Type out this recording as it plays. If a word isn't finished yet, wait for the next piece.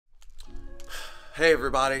Hey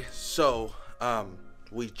everybody, so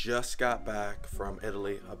we just got back from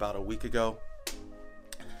Italy about a week ago.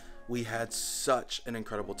 We had such an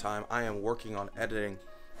incredible time. I am working on editing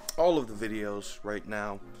all of the videos right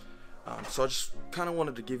now, so I just kind of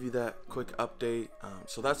wanted to give you that quick update.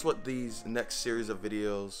 So that's what these next series of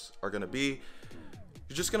videos are going to be.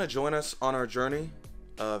 You're just going to join us on our journey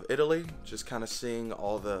of Italy, just kind of seeing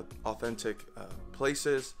all the authentic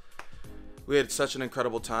places. We had such an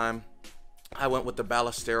incredible time. I went with the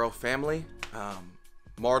Ballestero family.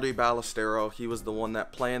 Martyn Ballestero, he was the one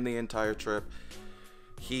that planned the entire trip.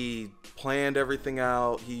 He planned everything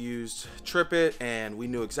out. He used TripIt, and we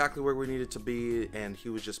knew exactly where we needed to be, and he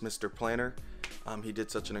was just Mr. Planner. He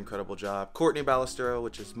did such an incredible job. Courtney Ballestero,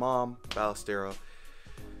 which is Mom Ballestero,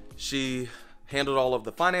 she handled all of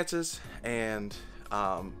the finances and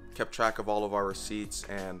kept track of all of our receipts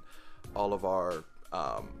and all of our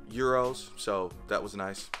euros, so that was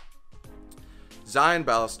nice. Martyn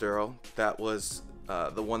Ballestero, that was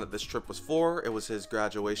the one that this trip was for. It was his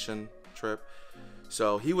graduation trip.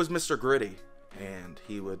 So he was Mr. Gritty, and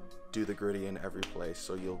he would do the gritty in every place.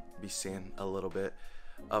 So you'll be seeing a little bit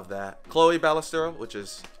of that. Chloe Ballestero, which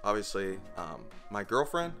is obviously my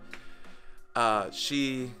girlfriend.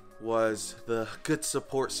 She was the good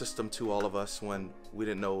support system to all of us when we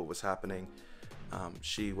didn't know what was happening.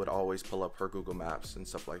 She would always pull up her Google Maps and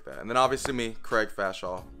stuff like that. And then obviously me, Craig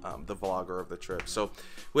Fashaw, the vlogger of the trip. So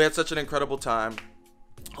we had such an incredible time.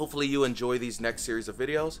 Hopefully you enjoy these next series of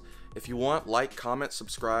videos. If you want, like, comment,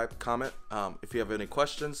 subscribe, comment. If you have any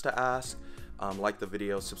questions to ask, like the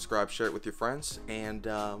video, subscribe, share it with your friends. And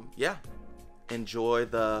yeah, enjoy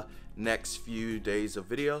the next few days of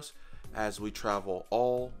videos as we travel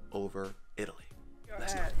all over Italy.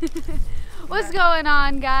 Let's go. What's going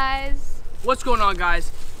on, guys? What's going on,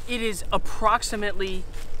 guys? It is approximately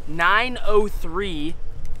 9:03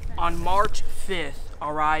 on March 5th,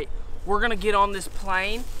 all right? We're gonna get on this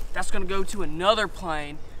plane. That's gonna go to another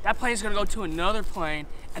plane. That plane's gonna go to another plane,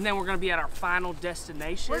 and then we're gonna be at our final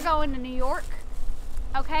destination. We're going to New York,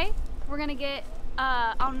 okay? We're gonna get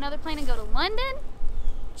on another plane and go to London.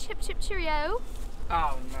 Chip, chip, cheerio.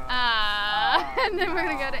 Oh, no. And then we're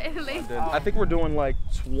gonna go to Italy. I think we're doing like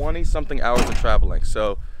 20-something hours of traveling,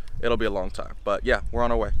 so it'll be a long time. But yeah, we're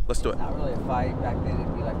on our way. Let's do it. Not really a fight. Back then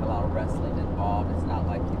it'd be like a lot of wrestling involved. It's not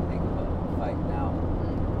like you think of a fight now.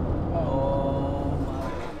 Oh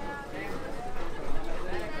my.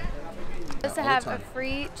 Supposed to have a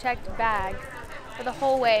free checked bag for the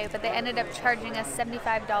whole way, but they ended up charging us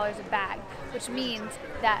 $75 a bag, which means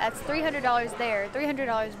that that's $300 there,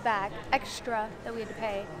 $300 back, extra that we had to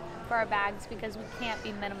pay for our bags because we can't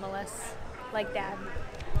be minimalists like Dad.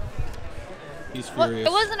 He's Well, furious.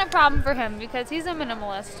 it wasn't a problem for him because he's a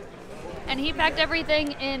minimalist, and he packed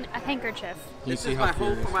everything in a handkerchief. This is my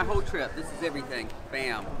whole trip. This is everything.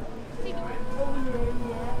 Bam. Remember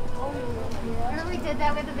we did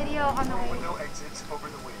that with the video on the way. Window exits over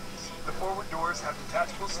the wings. The forward doors have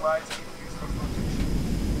detachable slides that can be used for flotation.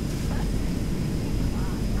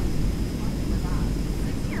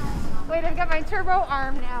 Wait, I've got my turbo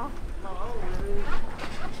arm now.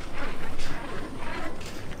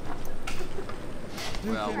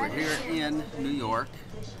 Well, we're here in New York.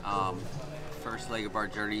 First leg of our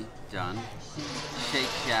journey done. Shake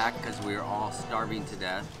Shack because we are all starving to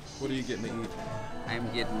death. What are you getting to eat?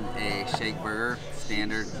 I'm getting a shake burger,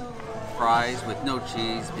 standard fries with no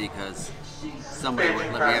cheese because somebody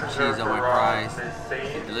wouldn't let me have cheese on my fries.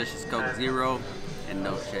 A delicious Coke Zero and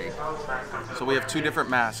no shake. So we have two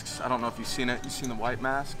different masks. I don't know if you've seen it. You've seen the white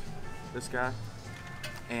mask, this guy,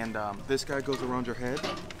 and this guy goes around your head.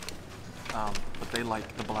 But they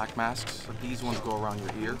like the black masks. So these ones go around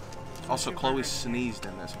your ear. Also, Chloe sneezed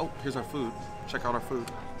in this. Oh, here's our food. Check out our food.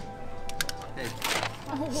 Hey,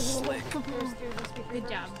 Slick. Good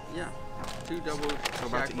job. yeah, two double We're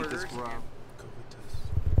about Shack to eat this burgers. grub.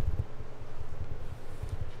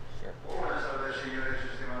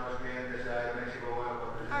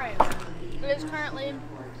 Alright, it is currently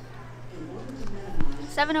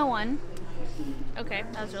 7:01. Okay,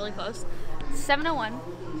 that was really close. 7:01.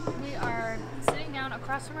 We are sitting down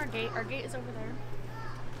across from our gate. Our gate is over there.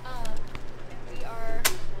 We are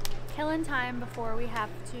killing time before we have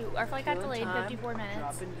to. Our flight got delayed 54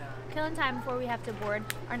 minutes. Killing time before we have to board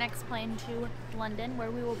our next plane to London, where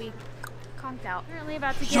we will be conked out. Currently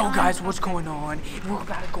about to get Yo, on. guys, what's going on? We're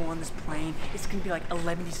about to go on this plane. It's gonna be like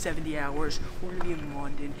 11 to 70 hours. We're gonna be in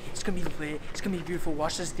London. It's gonna be lit. It's gonna be beautiful.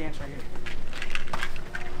 Watch this dance right here.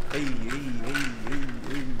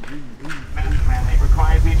 Mask mandate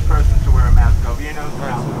requires each person to wear a mask over your nose and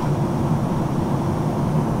mouth.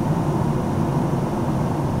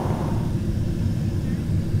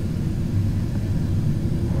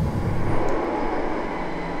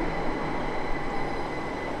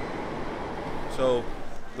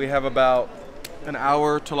 We have about an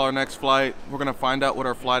hour till our next flight. We're gonna find out what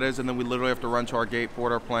our flight is, and then we literally have to run to our gate,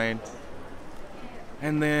 board our plane.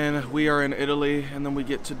 And then we are in Italy, and then we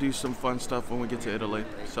get to do some fun stuff when we get to Italy.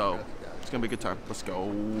 So it's gonna be a good time. Let's go.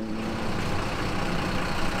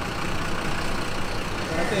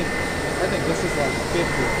 I think this is like 50.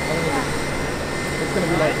 It's gonna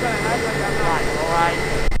be like. Alright.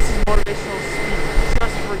 This is motivational speech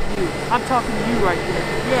just for you. I'm talking to you right here.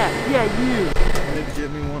 Yeah, you. I need to get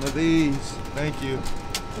me one of these. Thank you.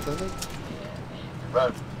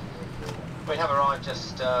 Road. We have arrived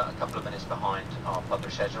just a couple of minutes behind our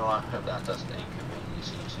published schedule. I hope that doesn't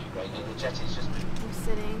inconvenience you too greatly. The jet is just... I'm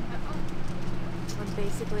sitting on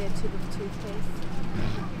basically a tube of toothpaste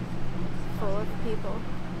full of people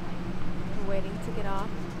waiting to get off.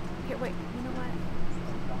 Here, wait, you know what?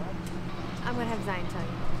 I'm gonna have Zion tell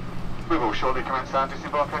you. We will shortly commence our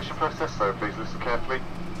disembarkation process, so please listen carefully.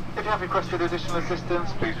 If you have requested additional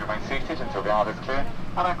assistance, please remain seated until the aisle is clear,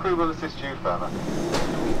 and our crew will assist you further.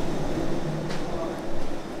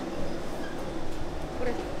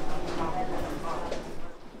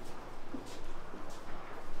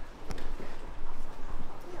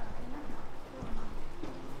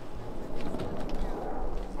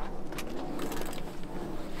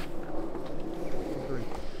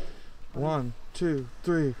 One, two,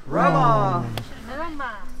 three. Roma!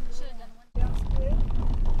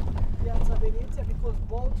 Piazza Venezia, because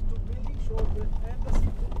both two buildings show the embassy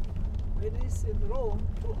to Venice and Rome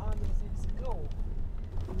 200 years ago.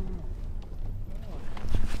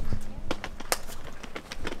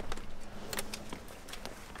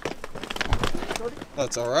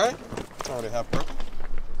 That's all right. It's already half broken.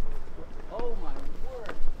 Oh my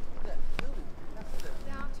word.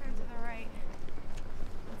 Now turn to the right.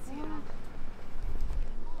 Let's see what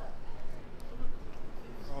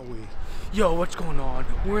Yo, what's going on?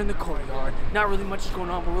 We're in the courtyard. Not really much is going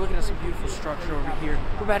on, but we're looking at some beautiful structure over here.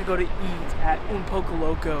 We're about to go to eat at Un Poco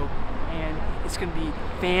Loco, and it's gonna be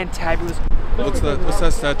fantabulous. What's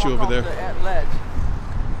that statue over there?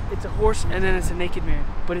 It's a horse, and then it's a naked man.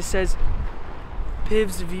 But it says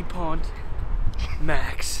Pivs V Pont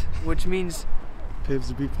Max, which means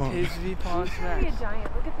Pivs V Pont. Pivs V Pont Be a Max.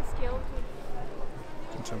 giant. Look at the scale.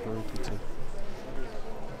 Contemporary pizza.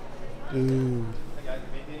 Dude.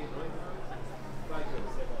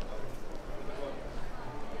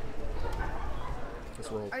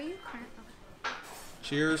 Let's roll. Are you current?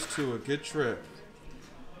 Cheers to a good trip.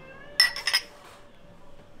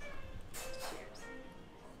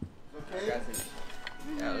 Yeah,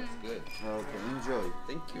 that's good. Okay, enjoy.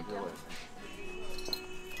 Thank you.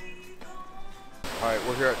 All right,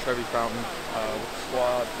 we're here at Trevi Fountain with the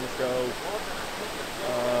squad. Let's go.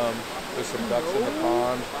 There's some ducks in the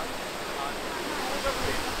pond.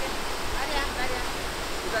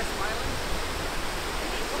 You guys smiling?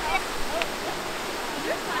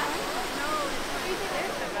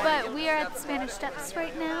 But we are at the Spanish Steps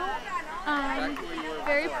right now.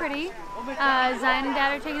 Very pretty. Zion and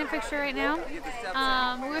Dad are taking a picture right now.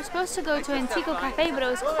 We were supposed to go to Antico Cafe, but it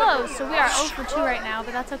was closed, so we are 0 for 2 right now,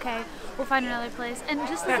 but that's okay. We'll find another place. And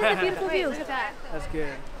just look at the beautiful view. Look at that. That's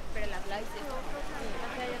good.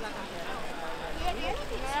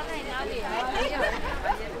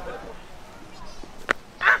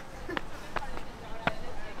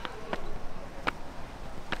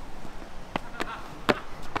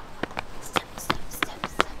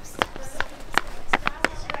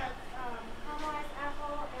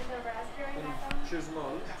 Choose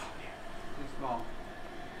small. Too small.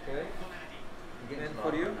 Okay. And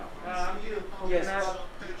for you? Yes.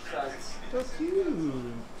 So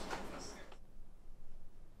cute.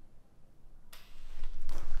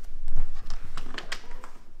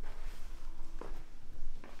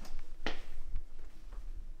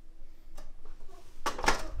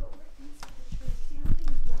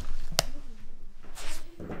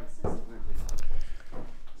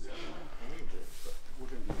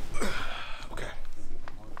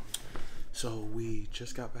 So we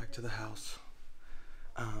just got back to the house.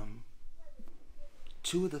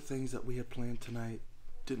 Two of the things that we had planned tonight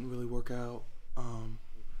didn't really work out.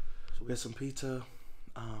 So we had some pizza,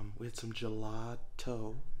 we had some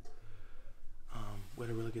gelato. We had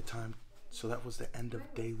a really good time. So that was the end of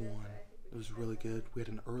day one. It was really good. We had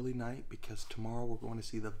an early night because tomorrow we're going to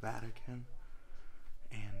see the Vatican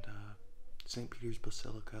and St. Peter's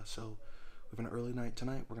Basilica. So we have an early night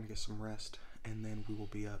tonight. We're going to get some rest, and then we will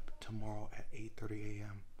be up tomorrow at 8:30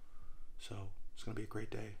 a.m. So it's going to be a great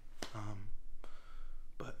day.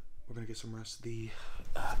 But we're going to get some rest. The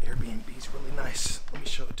Airbnb is really nice. Let me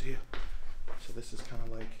show it to you. So this is kind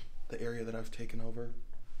of like the area that I've taken over,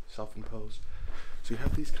 self-imposed. So you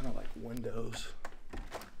have these kind of like windows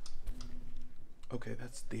Okay,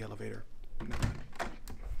 that's the elevator.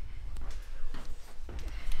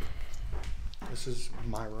 This is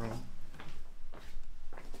my room.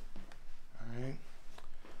 Alright.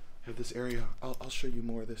 I have this area. I'll show you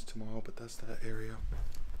more of this tomorrow, but that's that area.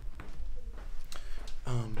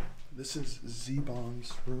 This is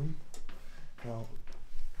Z-Bomb's room. Now,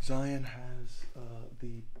 Zion has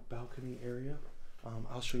the balcony area.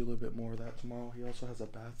 I'll show you a little bit more of that tomorrow. He also has a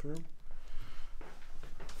bathroom.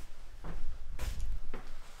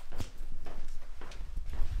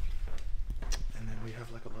 And then we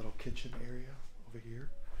have like a little kitchen area over here.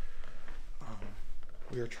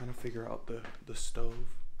 We are trying to figure out the stove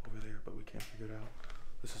over there, but we can't figure it out.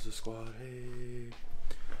 This is the squad. Hey.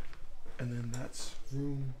 And then that's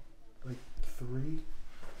room like 3.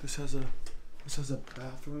 This has a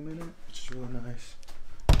bathroom in it, which is really nice.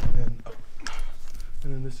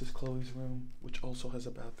 And then this is Chloe's room, which also has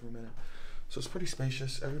a bathroom in it. So it's pretty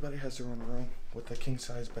spacious. Everybody has their own room with a king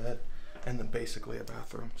size bed and then basically a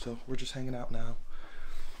bathroom. So we're just hanging out now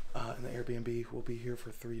in the Airbnb. We'll be here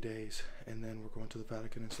for 3 days, and then we're going to the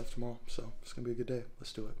Vatican and stuff tomorrow. So it's gonna be a good day.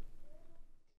 Let's do it.